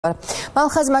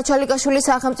მალხაზ მაჩალიკაშვილის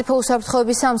სახელმწიფო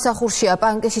უსაფრთხოების სამსახურშია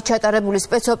პანკეში ჩატარებული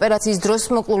სპეცოპერაციის დროს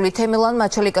მოკლული თემელან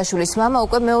მაჩალიკაშვილის მამა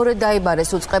უკვე მეორე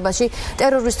დაიბარეს უწყებაში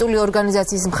ტერორისტული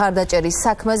ორგანიზაციის მხარდაჭერის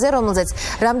საქმეზე, რომელზეც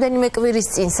რამდენიმე კვირის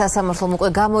წინ სასამართლომ უკვე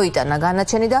გამოიტანა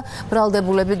განაჩენი და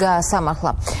ბრალდებულები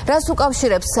გაასამართლა. რას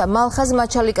უკავშირებს მალხაზ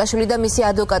მაჩალიკაშვილი და მისი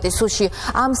ადვოკატი სულში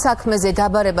ამ საქმეზე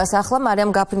დაბარებას ახლა მარიამ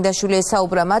გაფრინდაშვილი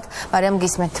ესაუბრა მათ. მარიამ,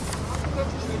 გისმენთ.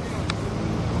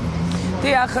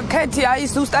 ქეთი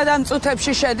ის ზუსტად ამ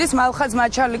წუთებში შედის მალხაზ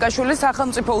მაჩალიკაშვილის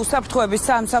სახელმწიფო უსაფრთხოების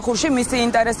სამსახურში მისი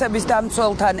ინტერესების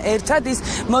დამცველთან ერთად ის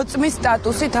მოწმის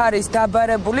სტატუსით არის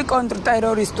დაბარებული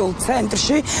კონტრტერორისტულ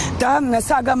ცენტრში და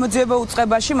საგამოძიებო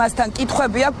უწყებაში მასთან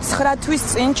კითხვები აქვს 9 თვის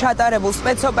წინ ჩატარებულ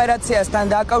სპეცოპერაციასთან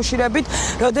დაკავშირებით,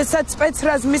 როდესაც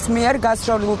სპეცრაზმის მიერ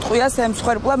გასროლილ ტყვიას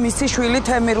ემსხვერპლა მისი შვილი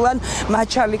თემირლან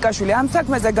მაჩალიკაშვილი. ამ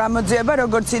საქმეზე გამოძიება,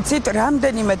 როგორც იცით,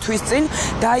 რამდენიმე თვის წინ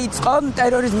დაიწყო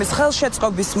ტერორიზმის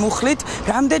ხელშეწყობის მუხლით,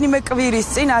 რამდენიმე კვირის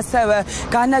წინ ასევე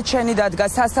განაჩენი დადგა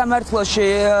სასამართლოში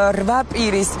 8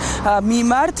 პირის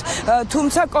მიმართ,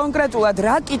 თუმცა კონკრეტულად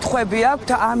რა კითხვები აქვთ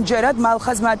ამჯერად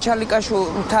მალხაზ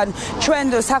მაჩალიკაშვილთან ჩვენ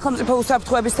სახელმწიფო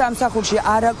უსაფრთხოების სამსახურში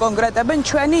არ აკონკრეტებენ.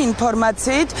 ჩვენი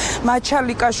ინფორმაციით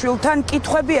მაჩალიკაშვილთან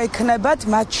კითხვები ექნებათ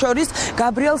მათ შორის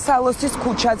გაბრიელ სალოსის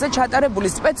ქუჩაზე ჩატარებული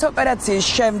სპეცოპერაციის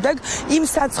შემდეგ იმ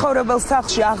საცხოვრებელ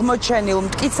სახლში აღმოჩენილ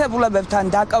მტკიცებულებებთან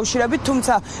დაკავშირებით,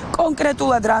 თუმცა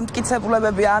კონკრეტულად რა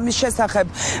მტკიცებულებებია ამის შესახებ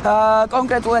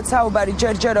კონკრეტულად საუბარი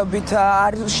ჯერჯერობით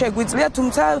არ შეგვიძლია,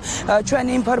 თუმცა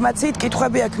ჩვენი ინფორმაციით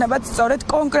კითხვები ექნებათ სწორედ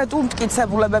კონკრეტულ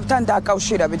მტკიცებულებებთან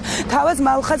დაკავშირებით. თავად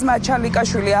მალხაზ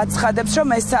მაჩალიკაშვილი აცხადებს, რომ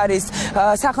ეს არის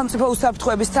სახელმწიფო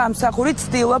უსაფრთხოების სამსახური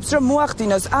ცდილობს, რომ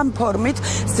მოახდინოს ამ ფორმით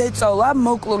ზეწოლა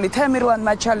მოკლული თემირლან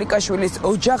მაჩალიკაშვილის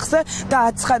ოჯახზე და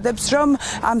აცხადებს, რომ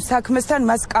ამ საქმესთან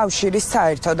მას კავშირი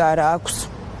საერთოდ არ აქვს.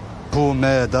 Που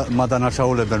με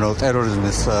მადანაშაულებენ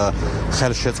ტერორიზმის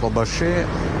ხელშეწყობაში,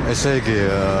 ესე იგი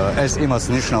ეს იმას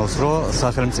ნიშნავს, რომ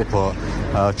სახელმწიფო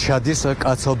ჩადის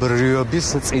კაცობრიობის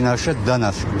წინაშე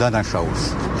დანაშაულს.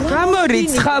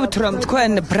 გამორიცხავთ, რომ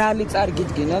თქვენ ბრალი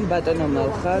წარგიდგინონ ბატონო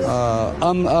მალხაზ?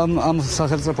 ამ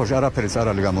სახელმწიფოში არაფერიც არ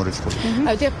არის გამორიცხული.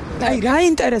 აი, რა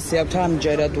ინტერესი აქვთ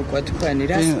ამჯერად უკვე თქვენი?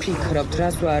 რას ფიქრობთ,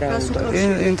 რას ვარაუდობთ?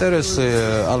 ინტერესი,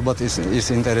 ალბათ ის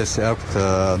ინტერესი აქვთ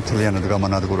მთლიანად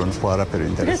გამანადგურონ, სხვა არაფერი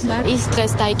ინტერესი. ის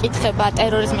დღეს დაიკითხება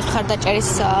ტერორიზმის მხარდაჭერის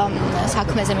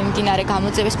საქმეზე მიმდინარე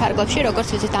გამოძიების ფარგლებში, როგორც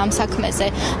ვიცით, ამ საქმეზე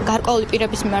გარკვეული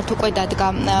პირების მიმართ უკვე დადგა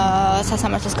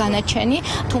სასამართლოს განაჩენი,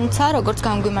 თუმცა როგორც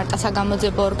გამგვიმართა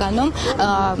საგამოძიებო ორგანომ,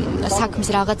 საქმის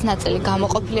რაღაც ნაწილი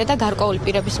გამოყოფილია და გარკვეული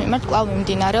პირების მიმართ კვლავ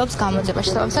მიმდინარეობს გამოძიება.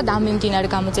 შესაბამისად, ამ მიმდინარე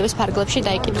გამოძიების ფარგლებში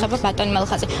დაიკითხება ბატონი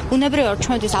მალხაზი. ბუნებრივია, რომ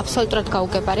ჩვენთვის აბსოლუტურად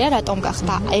გაუგებარია, რატომ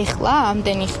გახდა ეხლა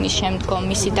ამდენი ხნის შემდგომ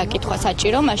მისი დაკითხვა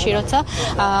საჭირო, მაშინ როცა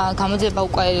გამოძიება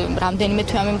უკვე რამდენიმე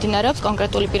თვეა მიმდინარეობს,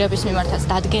 კონკრეტული პირების მიმართაც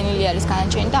დადგენილი არის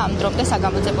განაჩენი და ამ დრომდე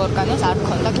საგამოძიებო ორგანოს არ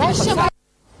ჰქონდა კითხვა.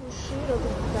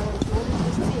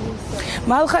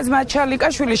 მალხაზ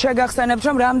მაჩალიკაშვილი შეგახსენებთ,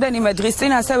 რომ რამდენიმე დღის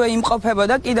წინ ასევე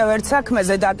იმყოფებოდა კიდევ ერთ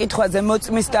საქმეზე დაკითხვაზე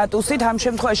მოწმის სტატუსით. ამ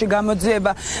შემთხვევაში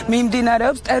გამოძიება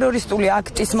მიმდინარეობს ტერორისტული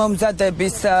აქტის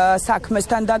მომზადების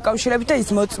საქმესთან დაკავშირებით და ის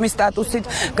მოწმის სტატუსით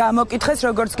გამოკითხეს,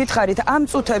 როგორც გითხარით, ამ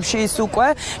წუთებში ის უკვე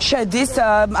შედის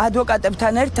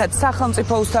ადვოკატებთან ერთად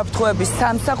სახელმწიფო უსაფრთხოების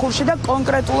სამსახურში და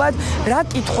კონკრეტულად რა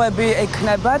კითხვები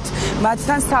ექნებათ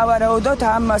მათთან სავარაუდოდ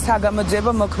ამ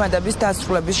საგამოძიებო მოქმედების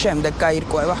დასრულების შემდეგ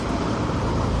გაირკვევა.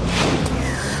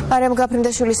 მარიამ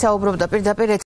გაფრინდაშვილი საუბრობდა პირდაპირ